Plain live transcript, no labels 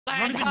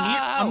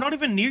I'm not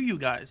even near you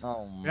guys.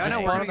 Oh I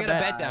know, we're gonna get a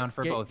bed down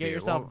for both of you. Get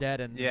yourself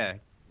dead and...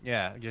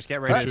 Yeah, just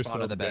get ready to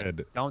spawn on the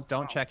bed.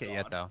 Don't check it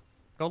yet, though.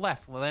 Go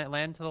left.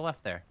 Land to the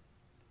left there.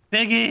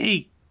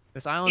 Piggy!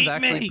 This island's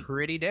actually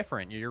pretty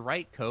different. You're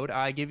right, Code.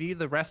 I give you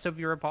the rest of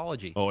your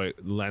apology. Oh,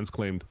 wait. Land's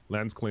claimed.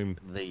 Land's claimed.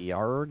 The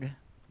Yarg?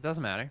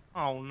 Doesn't matter.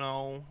 Oh,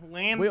 no.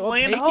 Land We'll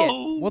take it.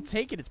 We'll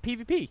take it. It's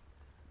PvP.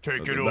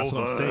 Take it over. That's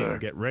what I'm saying.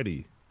 Get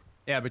ready.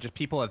 Yeah, but just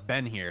people have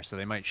been here, so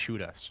they might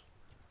shoot us.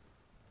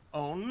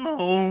 Oh,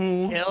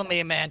 no. Kill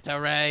me, Manta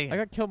Ray. I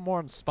got killed more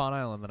on Spawn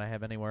Island than I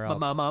have anywhere else.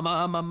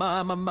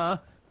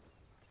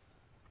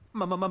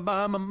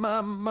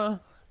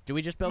 Do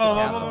we just build a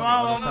castle on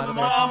the other side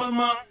of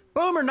there?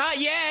 Boomer, not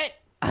yet!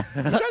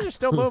 You guys are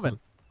still moving.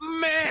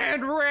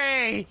 Man,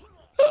 Ray!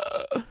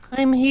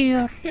 I'm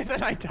here. And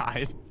then I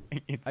died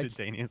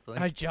instantaneously.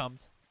 I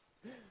jumped.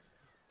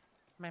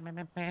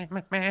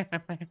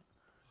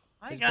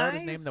 His bird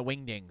is named the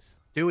Wingdings.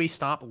 Dewey,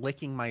 stop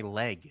licking my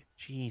leg.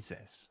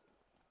 Jesus.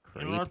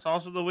 You know what's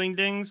also the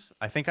Wingdings?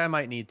 I think I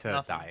might need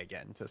to die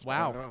again to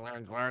spawn.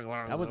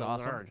 Wow. That was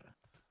awesome.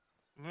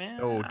 Man,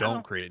 Oh,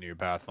 don't create a new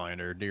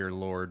Pathfinder, dear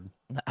lord.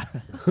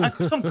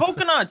 Some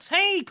coconuts.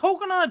 Hey,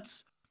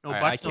 coconuts. No,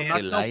 I but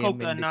no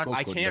coconuts.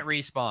 I can't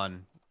respawn.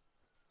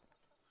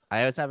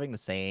 I was having the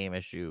same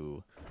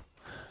issue.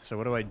 So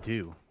what do I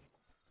do?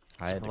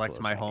 I had to Select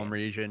close my the home game.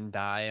 region,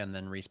 die, and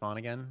then respawn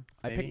again?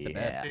 I picked the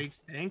bed. Big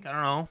stink. I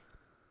don't know.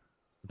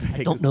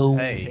 I don't know.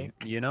 Hey,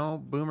 you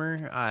know,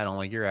 Boomer, I don't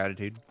like your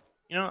attitude.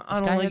 You know, I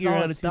don't like your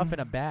attitude. Stuff in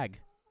a bag.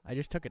 I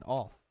just took it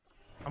all.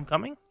 I'm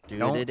coming.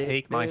 Don't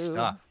take my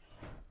stuff.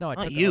 No, I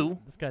Not took you.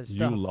 This guy's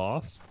stuff. You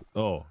lost?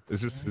 Oh,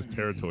 it's just his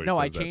territory. No,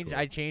 says that to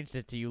I us. changed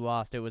it to you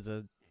lost. It was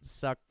a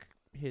suck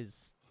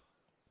his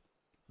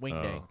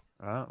Wingding.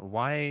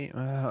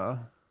 Why?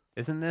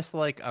 Isn't this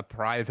like a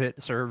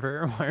private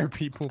server? Why are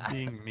people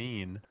being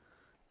mean?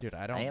 Dude,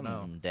 I I don't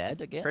know. am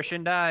dead again.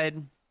 Christian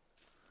died.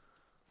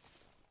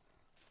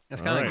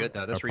 That's kind of good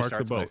though. This I parked the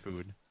restarts my boat.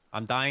 food.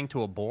 I'm dying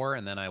to a boar,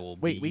 and then I will.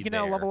 Wait, we can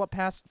now level up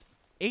past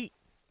 8.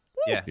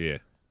 Yeah. Yeah.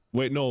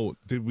 Wait, no.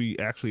 Did we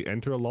actually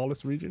enter a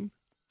lawless region?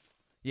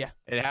 Yeah.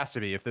 It has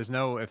to be. If there's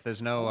no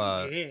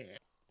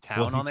town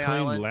Well, on the he claimed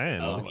island.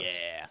 land. Oh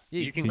yeah. Yeah,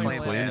 You can Can you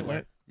claim claim land.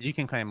 land? You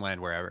can claim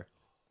land wherever.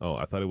 Oh,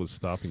 I thought it was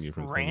stopping you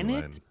from claiming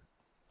Granite? land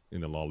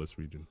in the lawless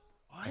region.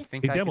 I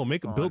think. Hey, I Demo, can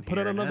make a spawn build. Put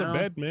out here another now.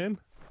 bed, man.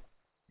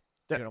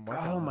 Dude, I'm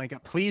working Oh on my it.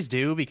 god, please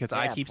do, because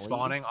I Yeah, keep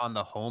spawning please. on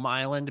the home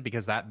island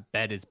because that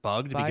bed is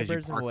bugged because you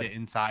Fibers and parked wood. it I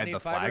inside need the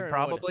fiber flag and wood.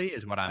 probably,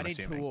 is what I I'm need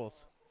assuming.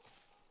 tools.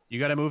 You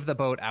gotta move the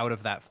boat out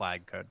of that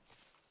flag code.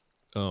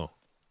 Oh.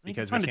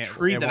 Because find we a can't,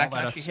 tree it that I won't can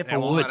let actually us, hit it for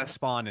won't wood. let us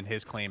spawn in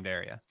his claimed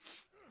area.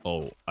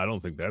 Oh, I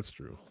don't think that's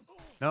true.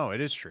 No, it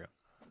is true.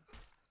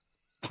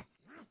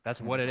 That's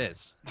what it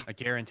is. I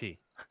guarantee.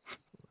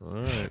 All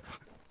right.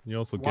 You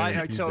also Why?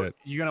 guaranteed So that.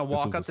 you're gonna this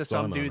walk was up a to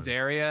some spawn dude's island.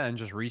 area and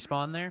just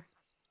respawn there?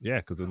 Yeah,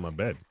 because it's my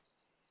bed.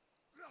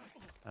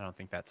 I don't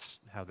think that's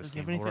how this Does he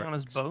have game anything on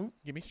his works. boat?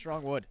 Give me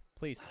strong wood,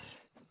 please.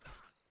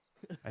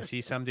 I see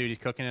some dude. He's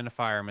cooking in a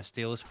fire. I'm gonna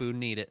steal his food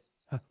and eat it.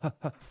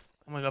 Oh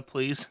my god,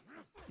 please.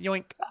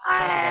 Yoink.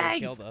 That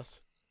killed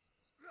us.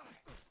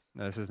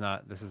 No, this is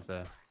not. This is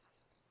the.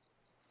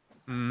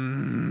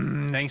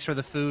 Thanks for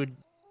the food,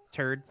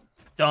 turd.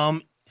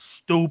 Dumb,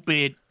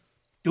 stupid,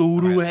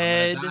 doodoo Alright,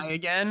 head. I'm gonna die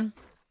again,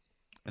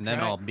 and then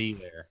Try. I'll be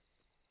there.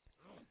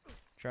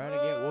 Try to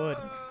get wood.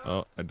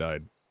 Oh, I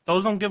died.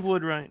 Those don't give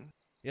wood, right?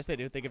 Yes, they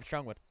do. They give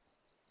strong wood.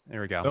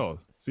 There we go. Oh,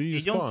 see, you You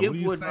spawned. don't What give are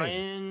you wood,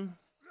 saying? Ryan.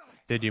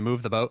 Did you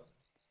move the boat?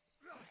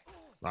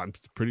 I'm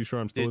pretty sure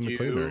I'm still Did in the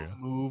claim you area.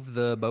 move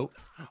the boat?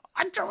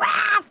 A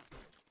giraffe!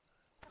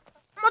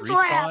 I'm a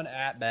giraffe! Respawn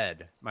at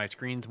bed. My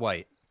screen's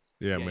white.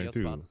 Yeah, Yeah, mine you'll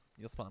too. spawn.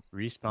 You'll spawn.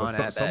 Respawn Well, at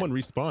bed. someone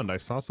respawned. I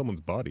saw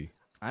someone's body.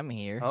 I'm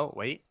here. Oh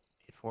wait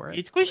for it.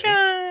 It's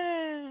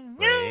Christian!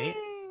 Wait.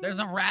 There's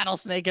a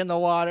rattlesnake in the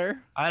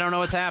water. I don't know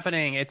what's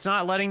happening. It's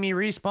not letting me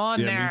respawn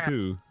Yeah, there. me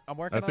too. I'm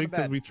working I on think the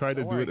bed. we tried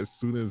to Don't do worry. it as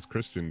soon as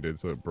Christian did,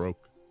 so it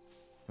broke.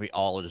 We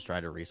all just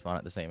tried to respawn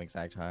at the same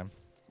exact time.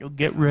 You'll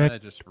get I'm gonna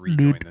wrecked. just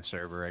rejoin the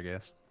server, I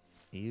guess.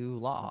 You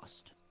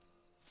lost.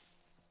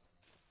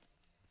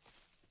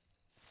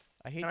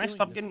 I hate Can I doing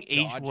stop this getting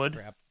aged dodge wood?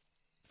 crap.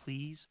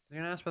 Please. Is it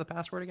gonna ask for the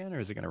password again, or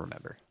is it gonna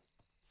remember?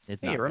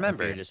 It's Hey, not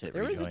remember, You just hit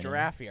There is a rejoin.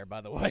 giraffe here,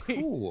 by the way.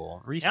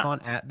 Cool.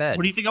 Respawn at bed.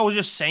 What do you think I was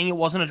just saying it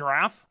wasn't a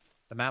giraffe?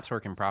 The map's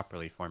working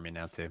properly for me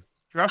now too.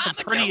 Giraffes are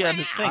pretty I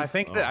distinct.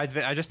 think that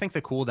I just think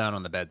the cooldown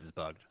on the beds is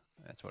bugged.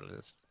 That's what it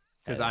is.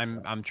 Because Yeah,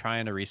 that's I'm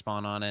trying to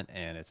respawn on it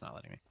and it's not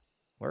letting me.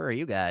 Where are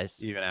you guys?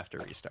 Even after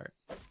restart.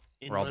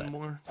 We're all Inland dead.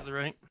 more to the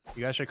right.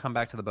 You guys should come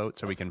back to the boat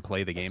so we can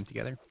play the game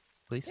together,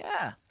 please.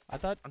 Yeah. I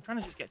thought, I'm trying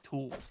to just get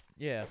tools.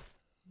 yeah.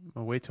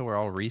 We'll wait till we're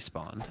all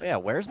respawned. Yeah,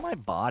 where's my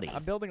body?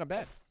 I'm building a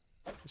bed.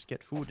 Just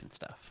get food and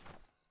stuff.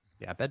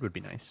 Yeah, bed would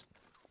be nice.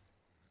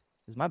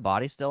 Is my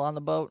body still on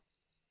the boat?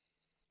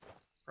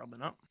 Probably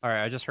not. All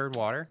right, I just heard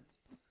water.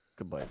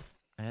 Good boy.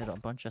 I had a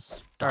bunch of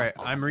stuff. All right,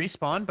 on I'm me.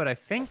 respawned, but I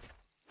think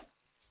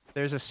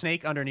there's a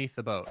snake underneath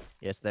the boat.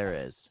 Yes, there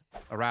is.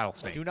 A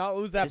rattlesnake. Do not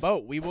lose that Is-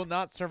 boat. We will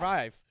not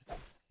survive.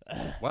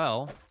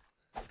 Well,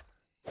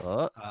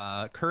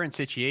 Oh, current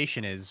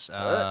situation is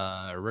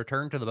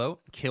return to the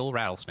boat, kill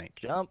rattlesnake.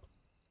 jump.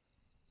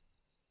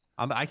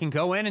 I can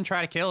go in and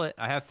try to kill it.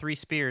 I have 3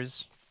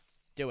 spears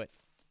Do it.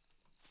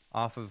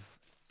 off of.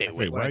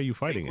 Wait, why are you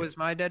fighting Was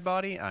my dead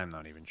body? I'm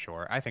not even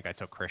sure. I think I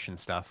took Christian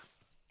stuff.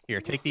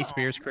 Here, take these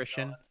spears,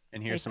 Christian,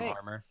 and here's some thanks.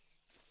 armor.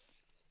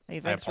 Hey,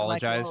 thanks for my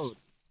apologize. clothes.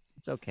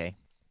 It's okay.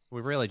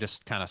 We're really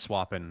just kind of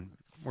swapping.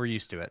 We're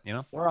used to it, you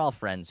know? We're all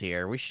friends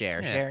here. We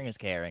share. Yeah. Sharing is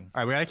caring.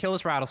 All right, we gotta kill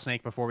this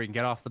rattlesnake before we can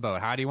get off the boat.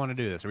 How do you want to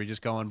do this? Are we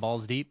just going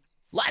balls deep?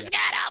 Let's get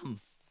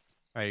him!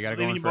 All right, you gotta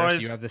go Leaving in you first.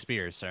 boys. You have the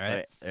spears, all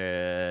right?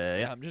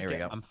 Yeah, I'm just here we go.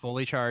 getting- I'm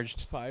fully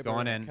charged. Fiber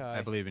Going and in. Kai.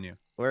 I believe in you.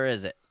 Where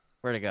is it?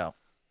 Where'd it go?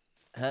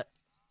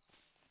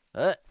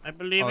 I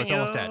believe Oh, in it's you.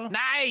 almost dead.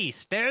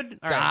 Nice, dude.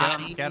 All Got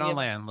right, get on him.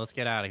 land. Let's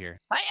get out of here.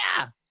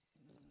 Hiya!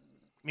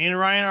 Me and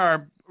Ryan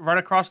are right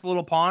across the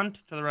little pond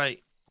to the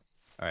right.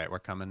 All right, we're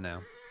coming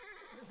now.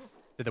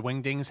 Did the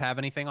wingdings have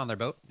anything on their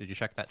boat? Did you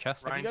check that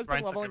chest? Have you Ryan- guys Ryan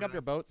been took leveling up everything.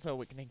 your boat so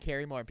we can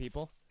carry more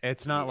people?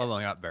 It's not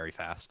leveling up very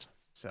fast,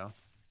 so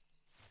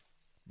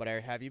But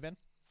have you been?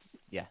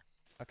 Yeah.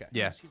 Okay.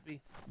 yeah, Excuse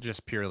me.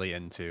 just purely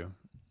into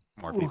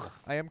more Ooh. people.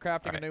 I am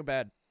crafting Alright. a new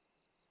bed.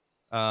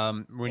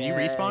 When you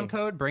Yay. respawn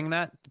code, bring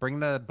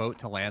the boat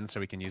to land so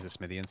we can use the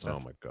smithy and Oh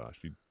stuff. my gosh.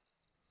 You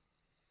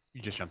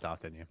just jumped off,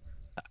 didn't you?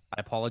 I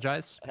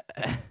apologize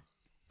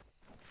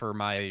for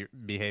my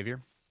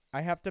behavior. I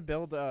have to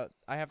build I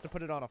have to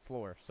put it on a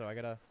floor, so I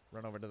gotta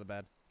run over to the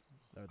bed.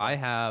 I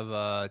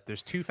have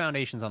there's 2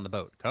 foundations on the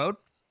boat. Code?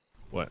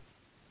 What?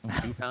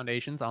 2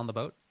 foundations on the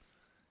boat.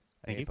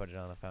 Thank you. put it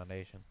on a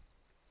foundation.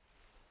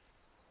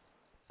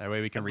 That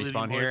way we can believe you,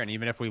 respawn here, boys. and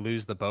even if we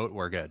lose the boat,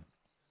 we're good.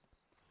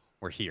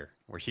 We're here.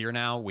 We're here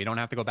now. We don't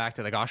have to go back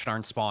to the gosh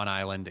darn spawn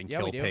island and Yeah,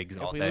 kill we do. pigs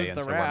If all we day lose the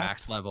until we're raft-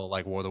 max level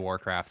like World of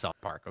Warcraft South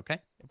Park, okay?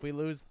 If we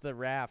lose the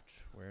raft,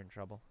 we're in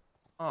trouble.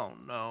 Oh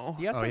no.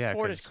 The SS yeah,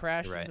 Fort is 'cause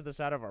crashed you're right. into the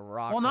side of a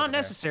rock. Well, not over there.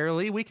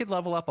 necessarily. We could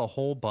level up a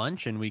whole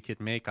bunch and we could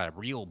make a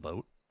real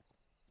boat,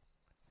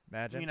 I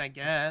Imagine. mean, I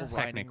guess.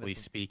 Grinding technically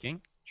this-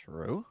 speaking.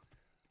 True.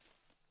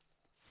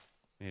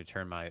 I need to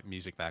turn my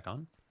music back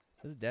on.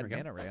 There's a dead we go.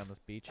 manta ray on this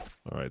beach.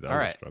 All right, that All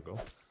was right. a struggle.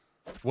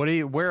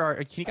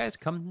 Can you guys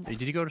come?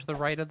 Did you go to the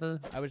right of the?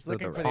 I was the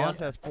looking for the pond?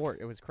 SS Fort.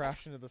 It was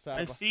crashed into the side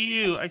I of a... see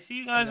you. I see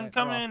you guys. Yeah, I'm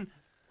they're off. coming.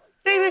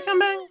 Baby, come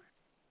back.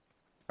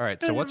 All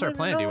right. So what's our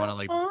plan? Do you want to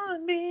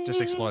like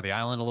just explore the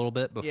island a little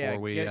bit before Yeah,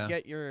 we?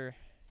 get your...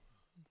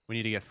 We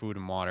need to get food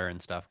and water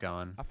and stuff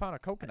going. I found a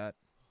coconut.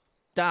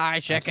 Die,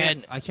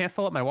 chicken! I can't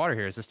fill up my water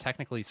here. Is this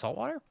technically salt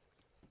water?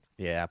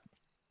 Yeah.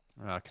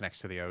 Connects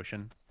to the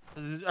ocean.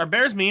 Are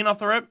bears mean off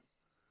the rip?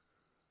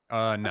 No.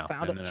 found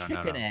no, a no, no,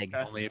 chicken no. egg.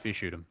 Okay. Only if you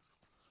shoot them.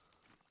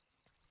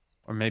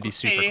 Or maybe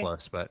super Okay.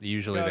 close, but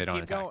usually Go, they don't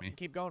keep attack going, me.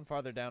 Keep going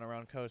farther down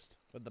around coast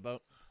with the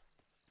boat.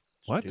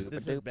 What?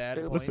 This is bad.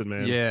 Stupid. point. Listen,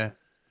 man. Yeah.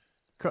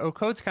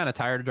 Code's kind of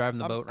tired of driving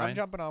the boat, I'm right?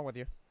 jumping on with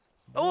you.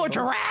 Oh, a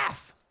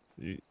giraffe!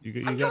 You A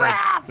gotta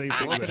giraffe! say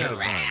I'm things a ahead of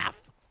time.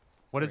 giraffe!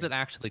 What is it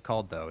actually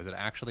called, though? Is it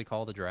actually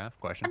called a giraffe?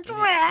 Question. We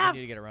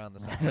need to get around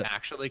this.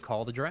 Actually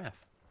called a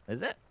giraffe.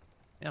 Is it?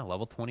 Yeah,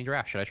 level 20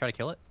 giraffe. Should I try to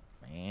kill it?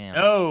 Man.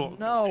 No.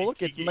 No,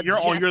 look, it's You're the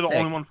majestic.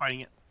 only one fighting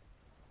it.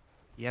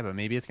 Yeah, but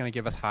maybe it's gonna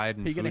give us hide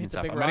and Are you food gonna and hit the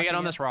stuff. big I'm gonna rock get on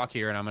again? this rock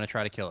here and I'm gonna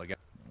try to kill it.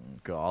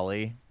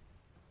 Golly.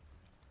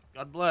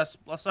 God bless.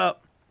 Bless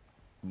up.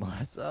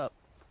 What's up?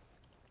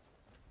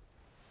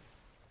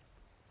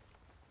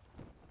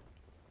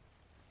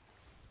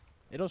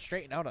 It'll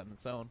straighten out on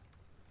its own.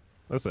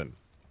 Listen.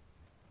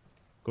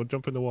 Go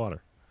jump in the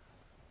water.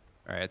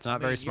 All right, it's not I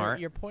mean, very you're- smart.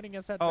 You're pointing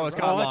us at Oh, the it's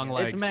rock. got Oh, long it's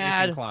legs. It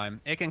mad. can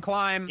climb. It can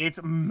climb. It's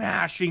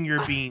mashing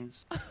your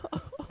beans. Are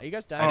you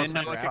guys I dying? didn't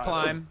know from it the could raft?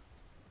 climb.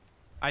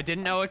 I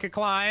didn't know it could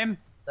climb.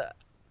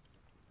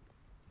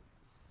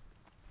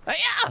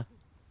 Yeah!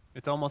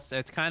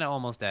 It's kind of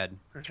almost dead.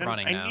 It's Christian,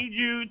 running I now. need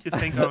you to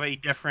think of a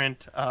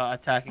different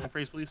attacking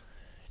phrase, please.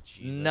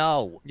 Jesus.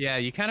 No. Yeah,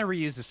 you kind of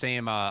reuse the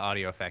same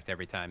audio effect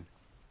every time.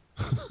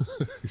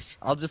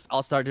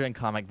 I'll start doing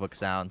comic book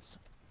sounds.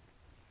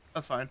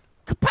 That's fine.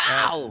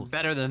 Kapow!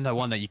 Better than the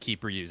one that you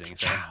keep reusing.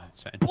 So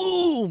that's fine.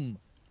 Boom!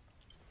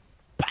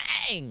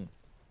 Bang!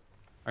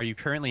 Are you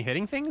currently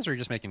hitting things or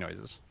just making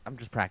noises? I'm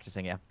just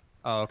practicing, yeah.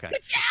 Oh, okay.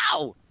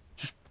 Ow!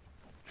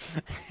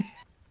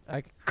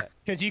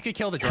 Because you could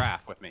kill the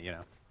giraffe with me, you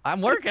know.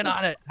 I'm working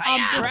on it.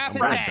 Hiya! Giraffe I'm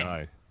is gonna dead.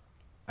 die.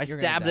 I You're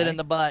gonna stabbed it die. in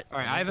the butt. All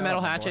right, I have a Got metal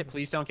on hatchet. board.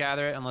 Please don't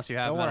gather it unless you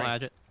have Don't a metal worry.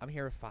 hatchet. I'm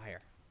here with fire.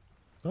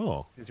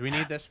 Oh. Because we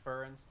need this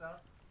fur and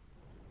stuff.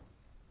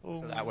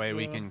 So that way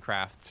we can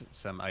craft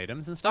some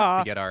items and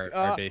stuff to get our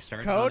base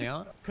started on code? the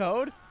island.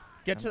 Code?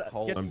 Get I'm to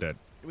cold. get, I'm dead.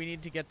 We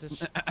need to get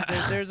this.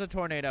 There's a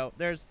tornado.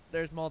 There's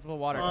multiple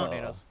water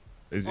tornadoes.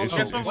 It Well, should,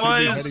 guess it what, should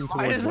be boys? heading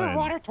Why towards is there land.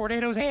 water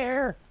tornadoes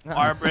here?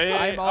 Our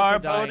I'm also our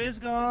dying boat is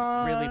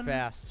gone. Really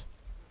fast.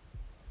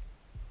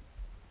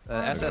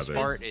 SS Yeah,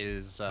 Fart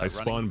is I running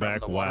spawned from back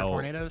the water while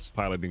tornadoes.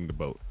 piloting the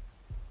boat.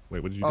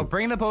 Wait, what did you Oh, do?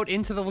 bring the boat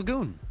into the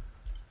lagoon.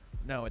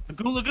 No, it's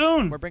The Goo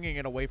Lagoon. we're bringing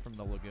it away from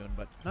the lagoon,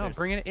 but No, there's-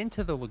 bring it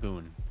into the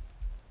lagoon.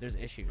 There's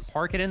issues.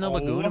 Park it in the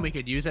lagoon, and we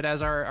could use it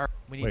as our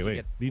We need Wait, to wait.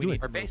 get. You We do need it.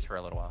 to our move. base for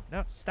a little while.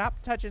 No,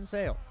 stop touching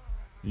sail.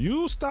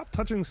 You stop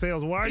touching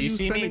sails. Why are Do you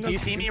see me? sending Do you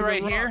us see me into the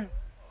right rock? here?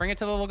 Bring it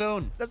to the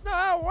lagoon. That's not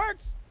how it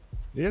works.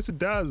 Yes, it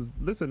does.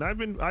 Listen,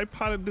 I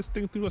piloted this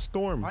thing through a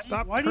storm.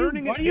 Stop why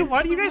turning do it. you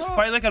into the guys rock.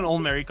 fight like an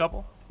old married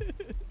couple?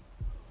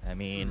 I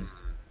mean,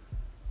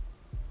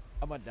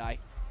 I'm gonna die.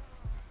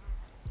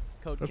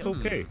 Code That's killed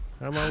me. okay.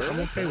 I'm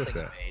okay with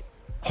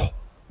that.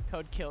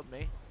 Code killed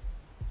me.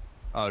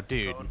 Oh,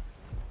 dude.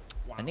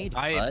 I need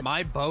FUD.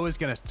 My bow is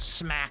gonna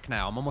smack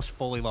now. I'm almost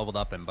fully leveled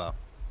up in bow.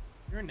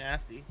 You're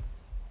nasty.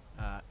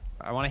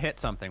 I want to hit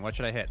something. What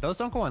should I hit? Those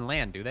don't go on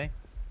land, do they?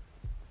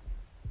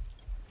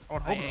 I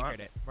would I hope not. anchored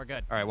it. We're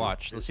good. All right,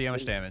 watch. Let's see how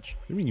much damage.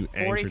 What do you mean you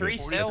anchored 43 it?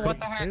 still? What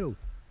the heck? Sails.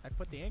 I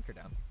put the anchor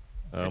down.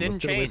 didn't let's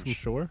get away from change.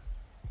 shore.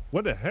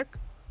 What the heck?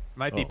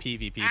 Might be Oh.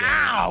 PvP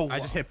Ow! damage. I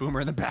just hit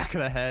Boomer in the back of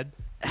the head.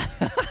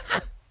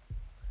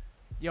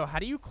 Yo, how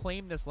do you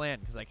claim this land?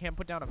 Because I can't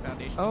put down a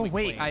foundation. Oh till we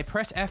wait, claim. I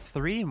press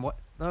F3 and what?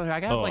 Oh, I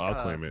got Oh, like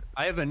I'll claim it.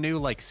 I have a new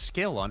like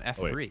skill on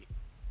F3.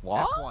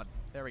 What? F1.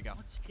 There we go.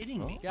 What's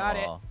kidding me? Got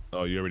it.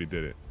 Oh, you already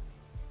did it.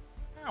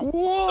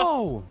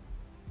 Whoa!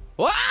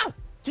 What?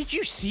 Did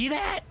you see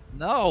that?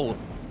 No.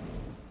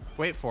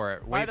 Wait for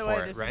it. By Wait the for way,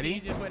 it. this is Ready? the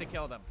easiest way to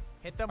kill them.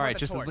 Hit them All right, with a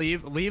just torch.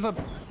 leave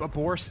a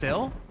boar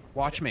still.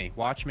 Watch me.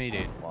 Watch me,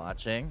 dude.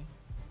 Watching.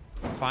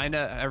 Find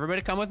a.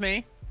 Everybody, come with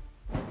me.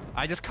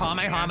 I just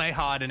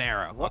Kamehameha an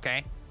arrow.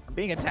 Okay. I'm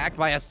being attacked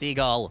by a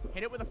seagull.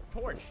 Hit it with a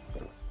torch.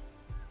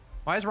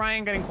 Why is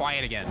Ryan getting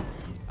quiet again?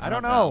 I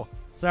don't know.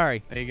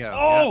 Sorry. There you go.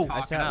 Oh! Yeah, I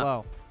talking sat up.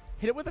 low.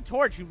 Hit it with a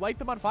torch. You light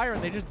them on fire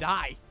and they just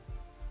die.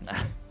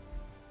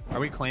 Are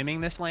we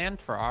claiming this land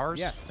for ours?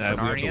 Yes. For We have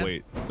to Narnia?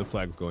 wait. The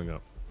flag's going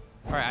up.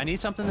 All right, I need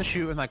something to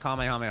shoot with my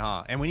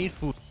Kamehameha, and we need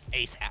food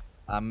ASAP.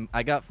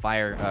 I got a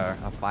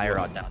fire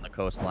on down the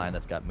coastline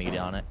that's got meat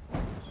on it.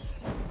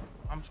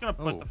 I'm just gonna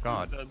put Oh, the food,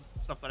 God. the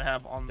stuff that I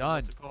have on.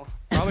 Done. What's it called?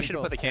 Probably should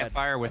have put the Seagull's dead.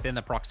 campfire within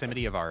the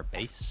proximity of our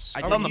base. I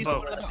Oh, did on the use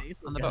boat. one of the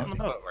base was On the good. boat.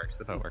 The boat works.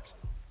 The boat works.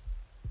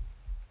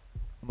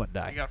 I'm gonna I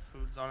die. got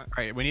foods on it.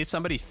 All right, we need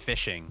somebody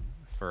fishing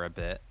for a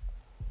bit.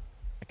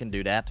 I can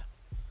do that.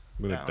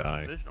 I'm gonna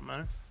die. Fish don't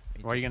matter.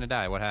 Why are you gonna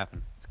die? What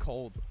happened? It's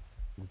cold.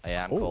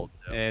 Yeah, I'm Oh. cold.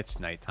 Too. It's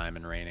nighttime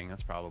and raining.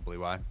 That's probably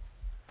why.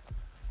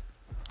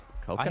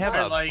 I Coconut. have I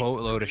a like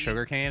boatload of to eat.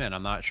 sugarcane, and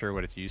I'm not sure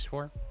what it's used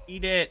for.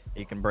 Eat it.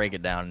 You can break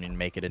it down and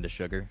make it into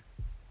sugar.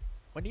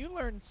 When you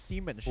learn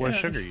seamanship, What is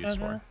sugar used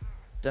for?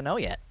 Don't know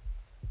yet.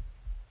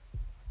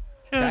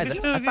 Guys,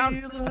 I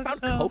found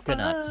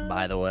coconuts,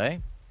 by the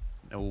way.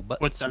 No, but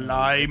Put the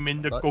lime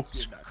in the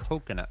coconut.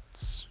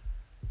 coconuts.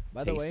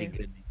 by the Tasty way,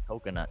 good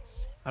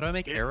coconuts. How do I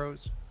make Yeah.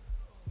 arrows?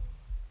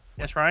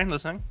 Yes, Ryan,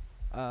 listening.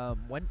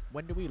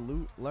 when do we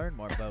learn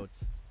more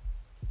boats?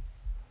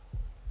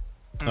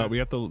 We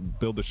have to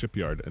build a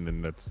shipyard, and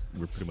then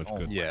we're pretty much Oh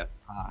good. Yeah.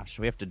 Gosh,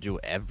 we have to do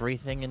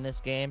everything in this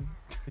game.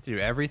 We have to do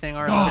everything Oh,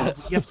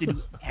 ourselves. you have to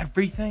do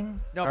everything.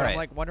 No, All but I'm right.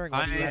 like wondering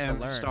what I do you have am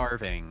to learn. I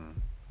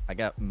starving.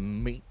 got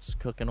meats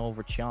cooking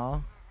over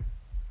chaw.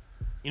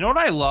 You know what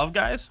I love,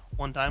 guys?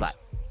 One time.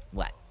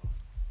 What?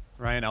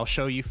 Ryan, I'll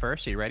show you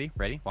first. Are you ready?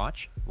 Ready?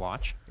 Watch.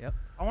 Watch.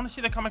 I want to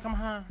see the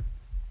Kamehameha.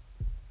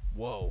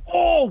 Whoa,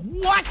 Oh,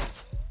 what?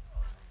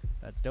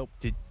 that's dope.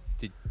 Did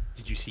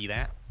you see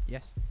that?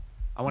 Yes.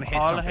 I want to hit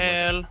All something. with it.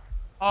 hail.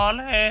 All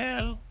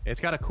hail. It's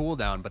got a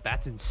cooldown, but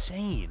that's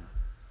insane.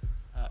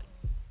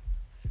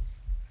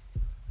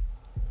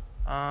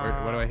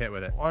 What do I hit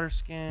with it? Water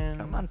skin.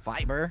 Come on,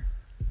 fiber.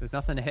 There's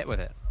nothing to hit with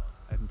it.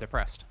 I'm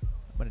depressed.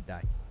 I'm gonna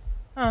die.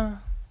 Hi,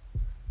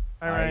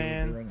 Why are you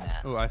Ryan. doing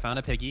that? Oh, I found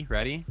a piggy.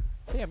 Ready?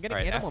 Hey, I'm getting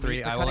All right, animal F3.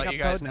 meat for I will cutting let you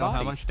up guys Toad's know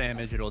how bodies. much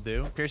damage it'll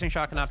do. Piercing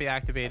shot cannot be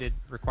activated.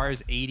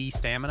 Requires 80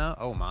 stamina.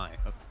 Oh my.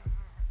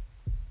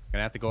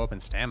 Gonna have to go up in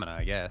stamina,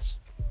 I guess.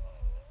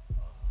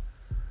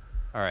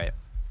 All right.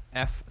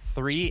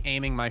 F3,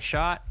 aiming my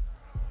shot.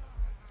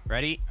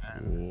 Ready?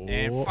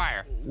 And Oh.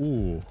 fire.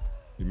 Ooh,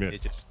 you It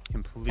missed. just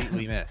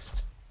completely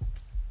missed.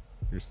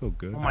 You're so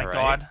good. Oh my All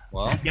right, god.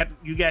 well.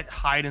 You get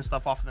hide and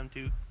stuff off of them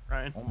too,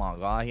 Ryan. Oh my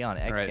god, he on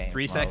X All right, Games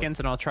 3 mode. seconds,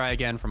 and I'll try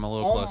again from a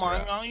little Oh closer. my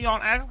up. god, you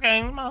on X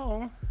Games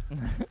mode.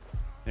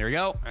 Here we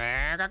go.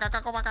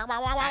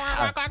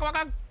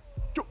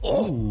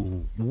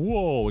 Oh,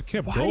 whoa! It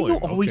kept Why going. do you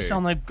always Okay.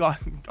 sound like God?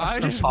 I Oscar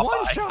just Popeye?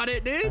 one-shot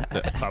it, dude.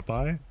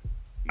 Popeye.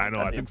 I know.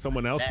 I think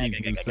someone else needs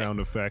new sound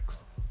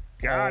effects.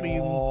 Got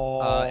him.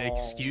 Oh.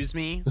 Excuse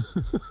me.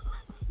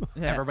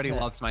 Everybody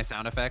loves my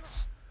sound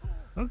effects.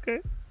 Okay.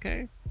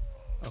 Okay.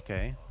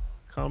 Okay.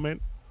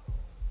 Comment.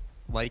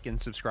 Like and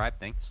subscribe,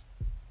 thanks.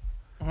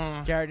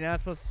 Mhm. Jared, you're not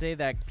supposed to say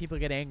that people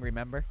get angry.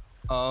 Remember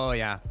Oh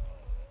yeah.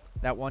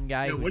 that one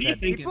guy Yeah, who what do you said,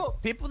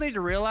 think? People need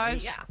to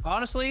realize, Yeah.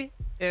 honestly,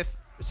 if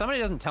somebody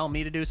doesn't tell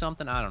me to do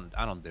something, I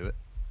don't do it.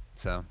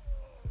 So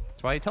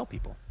that's why you tell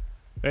people.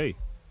 Hey,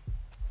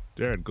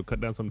 Jared, go cut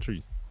down some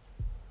trees.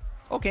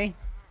 Okay.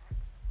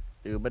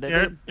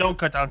 Jared, don't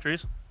cut down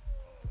trees.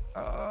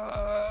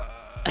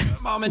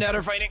 Mom and Dad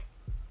are fighting.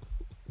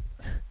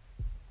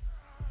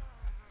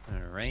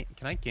 All right.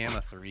 Can I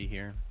gamma 3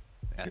 here?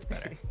 That's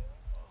better.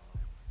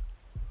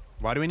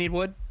 Why do we need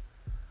wood?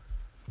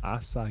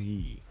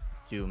 Acai.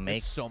 To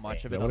make There's so much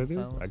Is of that it what on it is?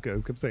 silent. I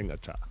kept saying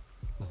acha.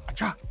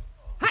 Acha.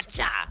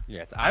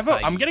 Yeah, it's I'm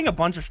acai. getting a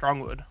bunch of strong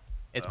wood.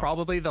 It's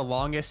probably the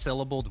longest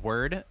syllabled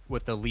word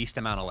with the least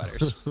amount of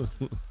letters.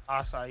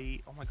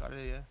 Acai. Oh my god,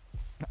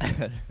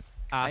 yeah.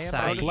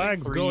 Acai.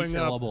 Flag's 3 going up.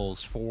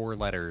 syllables, 4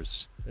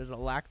 letters. There's a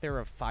lack there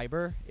of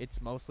fiber.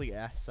 It's mostly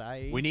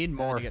acai. We need and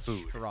more you get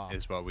food. straw.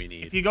 Is what we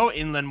need. If you go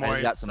inland more,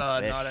 just got it's some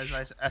not as fish.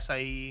 nice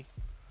acai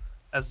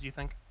as you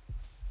think.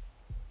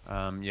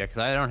 Yeah, because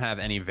I don't have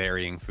any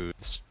varying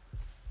foods.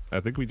 I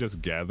think we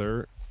just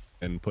gather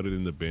and put it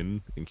in the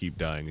bin and keep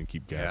dying and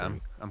keep Yeah,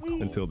 gathering I'm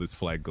cool. until this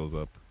flag goes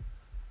up.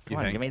 Come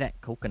on, give me that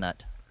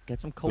coconut. Get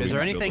some coconut. Is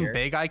there anything here.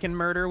 big I can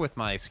murder with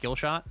my skill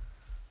shot?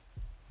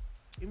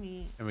 Give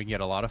me. And we can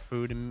get a lot of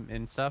food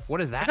and stuff. What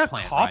is that got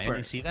plant, copper. Ryan?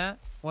 You see that?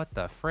 What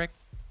the frick?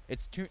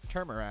 It's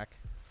turmeric.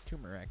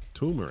 Turmeric.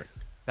 Turmeric.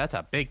 That's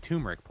a big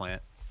turmeric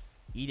plant.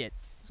 Eat it.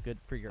 It's good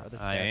for your other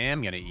stats. I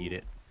am gonna eat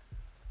it.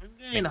 I'm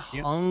getting Thank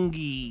you.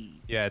 hungry.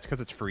 Yeah, it's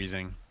because it's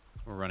freezing.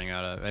 We're running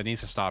out of. It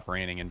needs to stop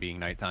raining and being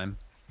nighttime.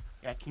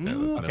 Yeah, can Yeah,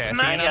 you? that's Okay, I Can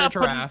see I, another put-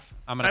 giraffe.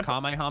 I'm gonna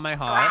can I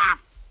Kamehameha.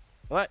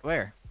 What?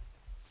 Where?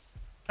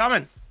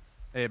 Coming.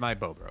 My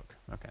bow broke.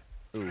 Okay.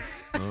 Ooh.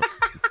 Oh,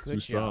 too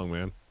Good strong,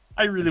 man.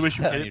 I really wish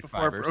you I hit need it before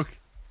fibers. it broke.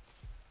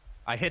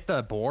 I hit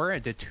the boar.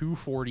 It did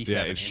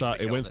 247. Yeah, it shot.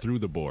 It went through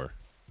the boar.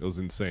 It was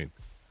insane.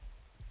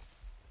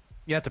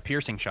 Yeah, it's a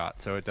piercing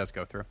shot, so it does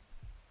go through.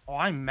 Oh,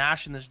 I'm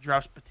mashing this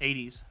giraffe's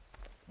potatoes.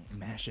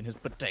 Mashing his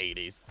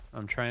potatoes.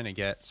 I'm trying to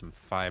get some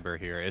fiber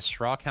here. Is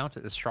straw count?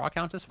 Is straw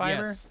count as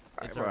fiber? Yes.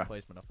 It's a Alright, bruh.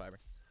 replacement of fiber.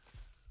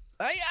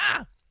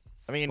 Yeah.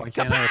 I mean, Why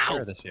can't I repair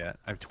kapow! this yet?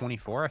 I have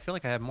 24. I feel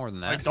like I have more than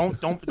that. Like,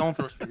 don't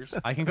throw spears.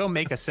 I can go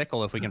make a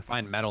sickle if we can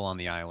find metal on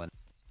the island,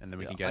 and then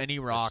we can get any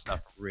this rock.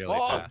 stuff really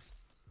Oh. fast.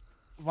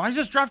 Why is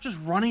this giraffe just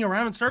running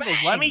around in circles?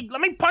 Let me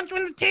punch him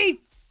in the teeth.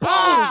 Boom!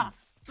 Ah!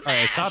 All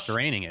right, it stopped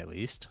raining at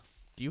least.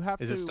 Do you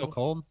have Is to... it still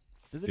cold?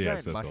 There's a Yeah, giant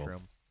it's still cold.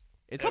 mushroom.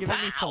 It's giving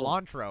me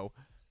cilantro.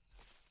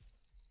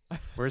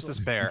 Where's this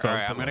bear? found All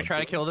right, I'm gonna someone. try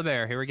to kill the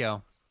bear. Here we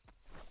go.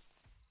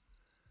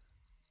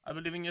 I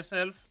believe in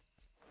yourself.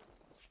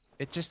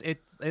 It just it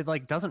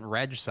like doesn't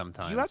reg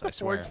sometimes. Do you have to I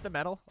swear. forge the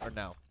metal or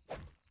no?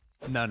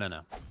 No.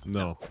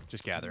 No.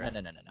 Just gather No,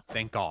 it. no.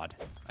 Thank God.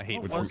 I hate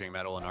Oh, what? forging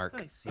metal in Ark.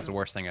 I see It's the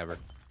worst thing ever.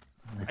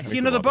 I Makes see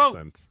a another lot of boat.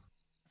 sense.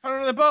 Found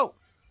another boat.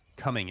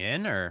 Coming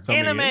in or Coming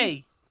in?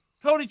 Anime.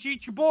 Cody,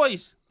 eat your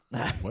boys.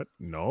 What?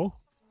 No.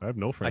 I have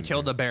no I friends.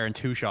 killed the here. bear in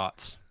 2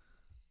 shots.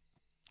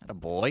 A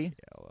boy. Yeah,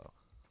 well.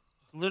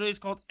 Literally, it's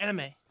called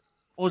anime.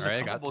 Oh, there's a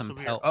Alright, couple got boats some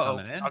over pelt here. Uh-oh,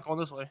 coming in. not going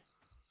this way.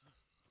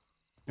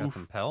 Got Oof.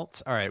 some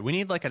pelts. All right, we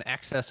need like an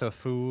excess of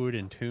food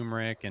and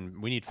turmeric,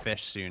 and we need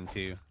fish soon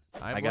too.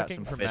 I'm I got looking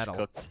some for fish metal.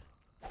 cooked.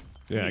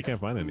 Yeah, I can't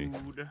find any.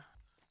 Food.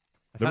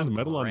 I There was found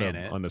metal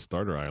granite. on the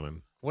starter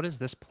island. What is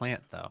this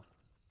plant though?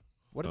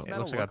 What does Oh. It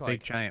metal looks like look a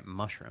big giant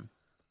mushroom.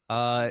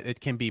 It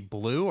can be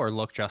blue or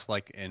look just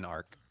like in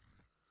Ark.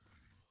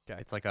 Okay.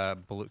 It's like a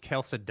blue.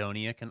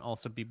 Chalcedonia can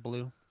also be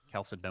blue.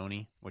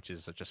 Chalcedony, which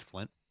is just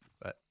flint.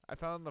 But I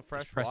found the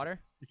fresh press- water.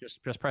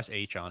 just press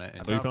H on it.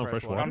 And Oh, you found found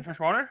fresh fresh water. water? Found fresh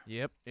water?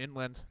 Yep,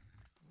 inland.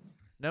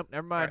 Nope,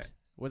 never mind. Alright.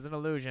 Was an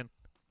illusion.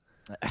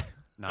 It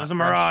not was a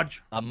fresh. mirage.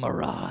 A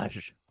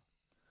mirage.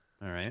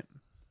 All right.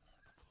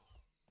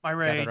 My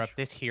rage. Gather up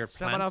this here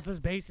Someone plant. else's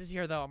base is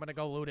here, though. I'm gonna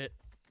go loot it.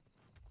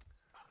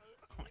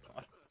 Oh my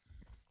god.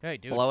 Hey,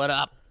 dude. Blow it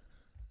up.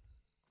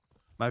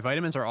 My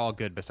vitamins are all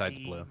good besides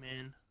Hey, blue.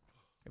 man.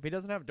 If he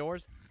doesn't have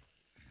doors,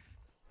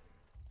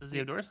 Does he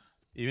have doors?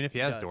 Even if he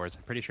He has does. doors,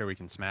 I'm pretty sure we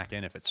can smack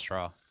in if it's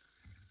straw.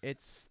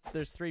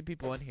 there's 3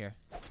 people in here.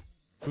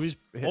 Who's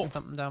hitting Oh.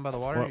 something down by the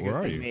water? Where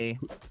are you? Me.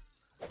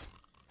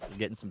 I'm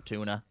getting some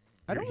tuna.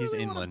 I don't He's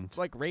really wanna, inland.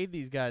 like raid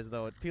these guys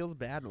though. It feels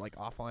bad like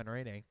offline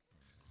raiding.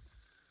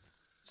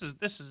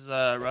 This is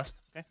Rust.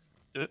 Okay.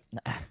 Do it.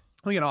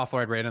 We can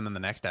offload raid him in the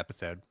next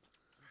episode.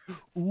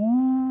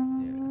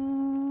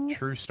 Ooh.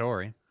 True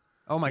story.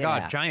 Oh my Yeah.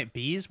 god, giant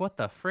bees? What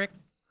the frick?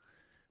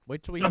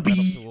 Wait till we The have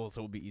metal bee. tools,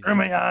 it will be easy. Where are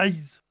my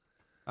eyes?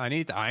 I'm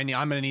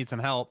gonna need some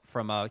help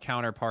from a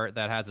counterpart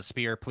that has a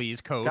spear,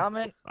 please. Code.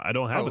 Comment. I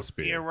don't have Oh, a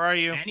spear. Here, where are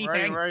you? Where are you?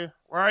 Anything. Where are you?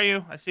 Where are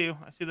you? I see you.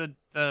 I see the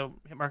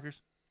hit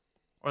markers.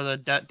 Or the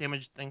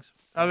damaged things.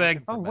 How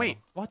big? Oh wait,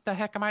 what the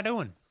heck am I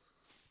doing?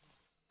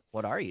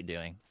 What are you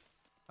doing?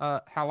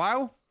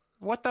 Hello?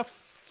 What the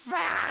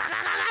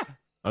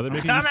Are they making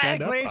you Coming,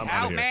 stand up? Please I'm outta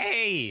help here.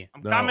 me!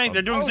 I'm No, coming.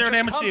 They're doing Oh, 0 just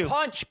damage come to you.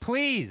 punch,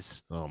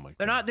 please! Oh my god.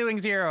 They're not doing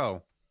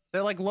 0.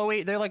 They're like low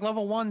 8. They're like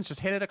level 1s. Just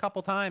hit it a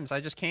couple times. I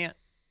just can't.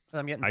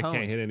 I'm getting I pwned.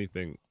 can't hit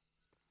anything.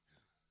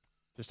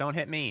 Just don't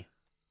hit me.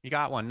 You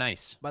got one.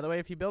 Nice. By the way,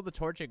 if you build the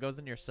torch, it goes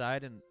in your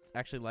side and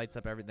actually lights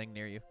up everything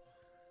near you.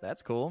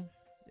 That's cool.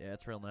 Yeah,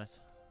 it's real nice.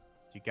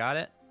 You got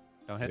it?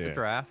 Don't hit the Yeah.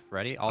 giraffe.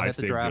 Ready? I'll I hit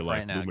the saved your giraffe life.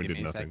 right now. Boomer Give did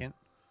me a nothing. second.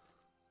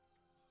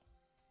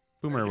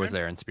 Boomer was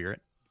there in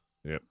spirit.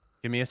 Yep.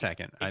 Give me a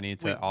second. I need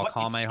to. wait, I'll what?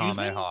 call my Excuse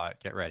me? hot.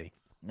 Get ready.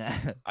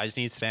 I just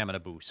need stamina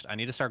boost. I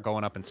need to start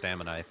going up in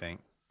stamina, I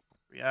think.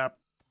 Yeah.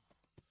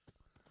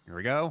 Here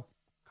we go.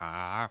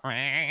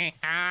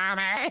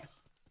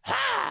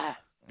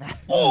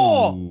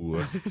 Oh, Ooh,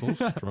 that's so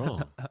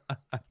strong.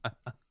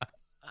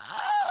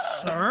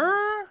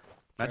 sir.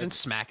 Imagine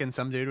smacking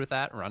some dude with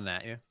that and running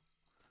at you.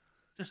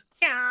 Just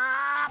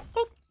yeah.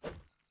 Boop.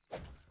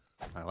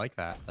 I like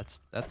that.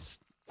 That's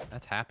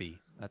happy.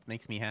 That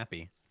makes me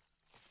happy.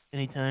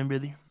 Anytime,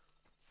 brother.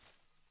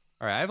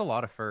 All right, I have a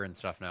lot of fur and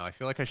stuff now. I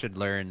feel like I should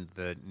learn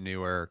the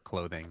newer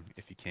clothing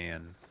if you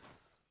can.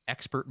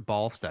 Expert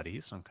ball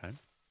studies. Okay.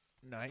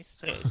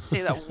 Nice.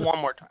 Say that one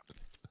more time.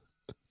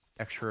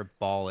 Extra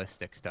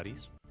ballistic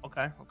studies.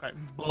 Okay. Okay.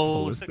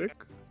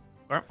 Ballistic?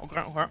 Okay.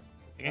 Okay. All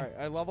right,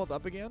 I leveled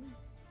up again.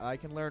 I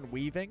can learn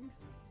weaving.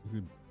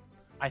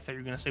 I thought you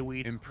were gonna say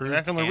weed. Improved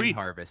That's what I'm gonna hand read.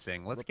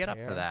 harvesting. Let's get up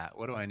to Repair. that.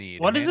 What do I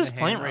need? What is this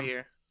Hand-to-hand plant right one?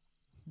 here?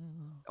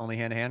 Only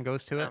hand-to-hand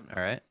goes to it?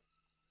 All right.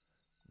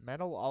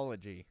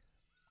 Metallology.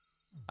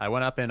 I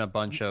went up in a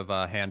bunch of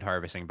hand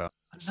harvesting bones.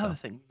 Another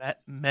thing,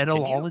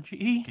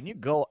 metallology. Can you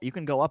go? You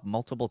can go up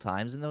multiple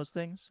times in those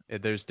things.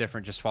 There's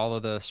different. Just follow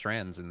the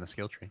strands in the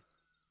skill tree.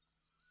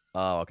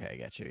 Oh, okay, I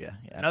get you. Yeah,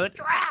 yeah. Another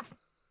giraffe.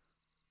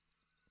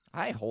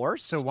 Hi,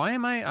 horse. So why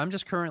am I? I'm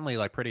just currently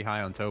like pretty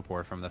high on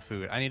topor from the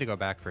food. I need to go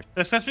back for.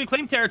 Successfully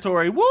claimed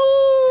territory. Woo!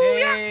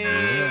 Hey!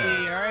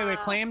 Yeah. All right, we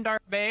claimed our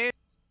base.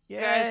 You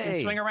guys can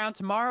Yay. swing around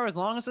tomorrow as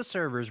long as the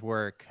servers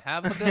work.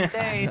 Have a good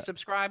day.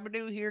 Subscribe or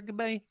do here.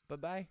 Goodbye. Bye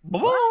bye.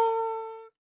 Bye-bye.